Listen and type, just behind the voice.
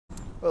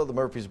Well, the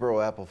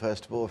Murfreesboro Apple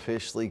Festival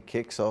officially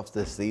kicks off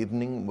this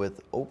evening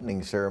with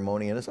opening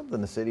ceremony, and it's something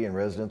the city and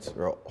residents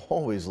are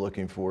always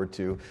looking forward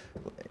to.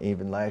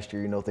 Even last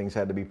year, things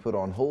had to be put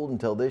on hold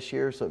until this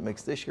year, so it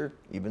makes this year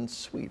even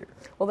sweeter.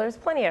 Well, there's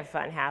plenty of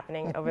fun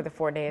happening over the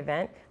four-day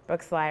event.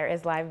 Brooke Slyer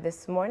is live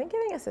this morning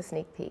giving us a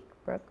sneak peek.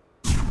 Brooke.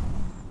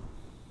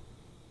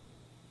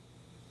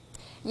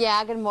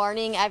 Yeah, good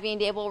morning, Evie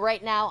and Dable.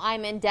 Right now,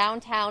 I'm in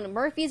downtown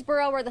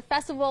Murfreesboro, where the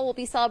festival will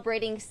be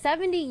celebrating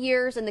 70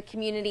 years in the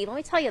community. Let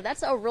me tell you,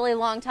 that's a really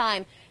long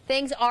time.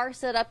 Things are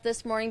set up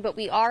this morning, but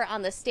we are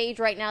on the stage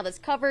right now that's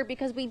covered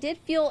because we did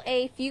feel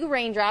a few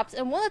raindrops.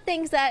 And one of the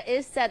things that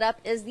is set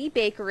up is the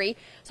bakery.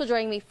 So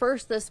joining me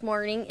first this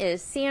morning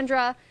is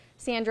Sandra.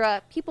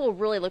 Sandra, people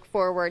really look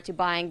forward to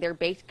buying their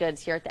baked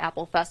goods here at the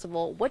Apple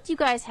Festival. What do you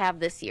guys have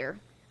this year?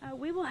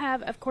 We will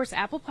have, of course,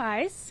 apple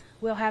pies.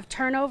 We'll have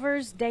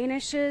turnovers,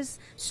 danishes,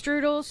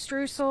 strudels,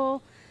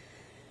 streusel.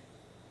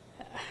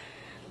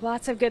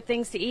 Lots of good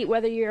things to eat,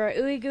 whether you're a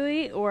ooey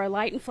gooey or a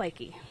light and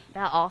flaky.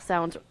 That all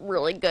sounds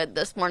really good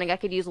this morning. I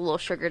could use a little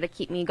sugar to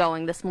keep me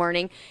going this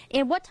morning.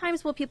 And what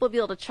times will people be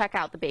able to check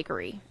out the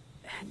bakery?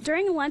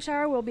 During lunch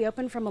hour, we'll be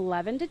open from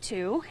 11 to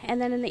 2,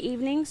 and then in the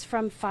evenings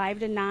from 5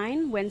 to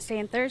 9, Wednesday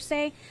and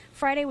Thursday.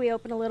 Friday, we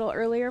open a little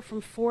earlier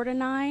from 4 to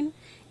 9,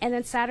 and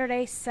then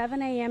Saturday,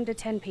 7 a.m. to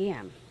 10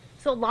 p.m.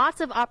 So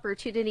lots of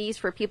opportunities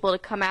for people to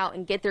come out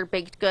and get their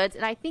baked goods.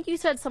 And I think you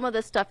said some of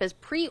this stuff is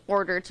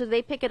pre-ordered. So do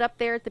they pick it up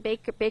there at the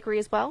bakery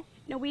as well?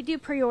 No, we do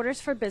pre-orders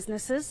for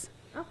businesses.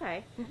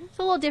 Okay.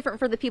 So a little different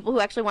for the people who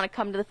actually want to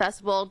come to the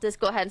festival.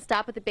 Just go ahead and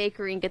stop at the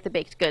bakery and get the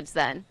baked goods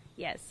then.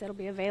 Yes, it'll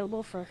be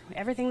available for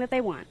everything that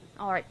they want.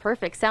 All right,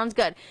 perfect. Sounds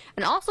good.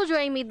 And also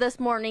joining me this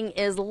morning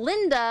is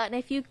Linda. And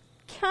if you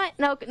can't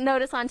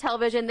notice on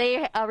television,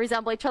 they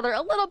resemble each other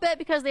a little bit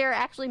because they are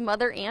actually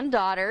mother and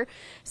daughter.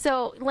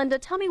 So, Linda,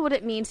 tell me what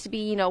it means to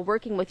be,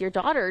 working with your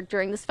daughter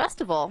during this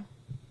festival.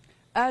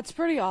 It's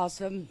pretty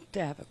awesome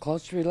to have a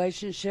close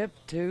relationship,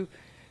 to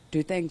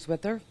do things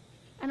with her.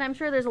 And I'm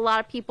sure there's a lot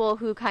of people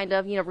who kind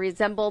of,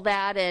 resemble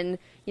that and,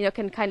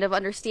 can kind of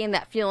understand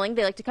that feeling.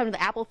 They like to come to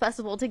the Apple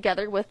Festival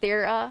together with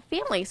their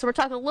family. So we're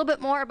talking a little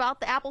bit more about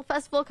the Apple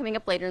Festival coming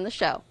up later in the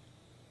show.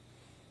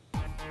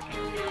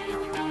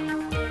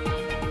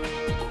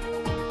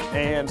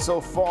 And so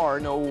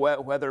far, no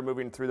wet weather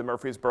moving through the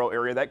Murfreesboro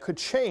area. That could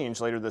change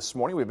later this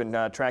morning. We've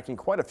been tracking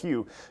quite a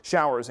few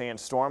showers and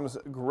storms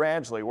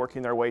gradually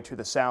working their way to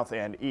the south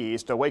and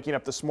east. Waking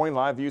up this morning,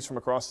 live views from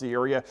across the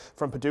area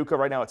from Paducah.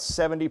 Right now it's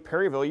 70.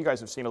 Perryville, you guys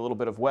have seen a little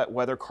bit of wet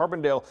weather.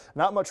 Carbondale,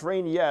 not much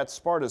rain yet.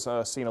 Sparta's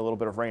seen a little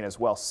bit of rain as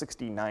well.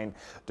 69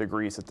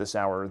 degrees at this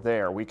hour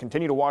there. We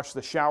continue to watch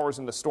the showers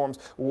and the storms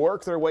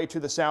work their way to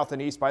the south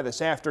and east. By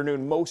this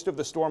afternoon, most of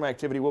the storm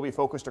activity will be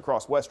focused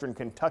across western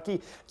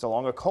Kentucky. It's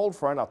along a cold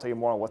front. I'll tell you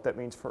more on what that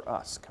means for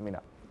us coming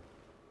up.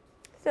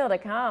 Still to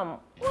come,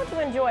 want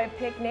to enjoy a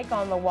picnic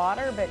on the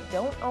water but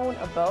don't own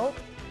a boat?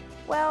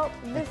 Well,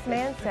 this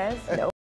man says no.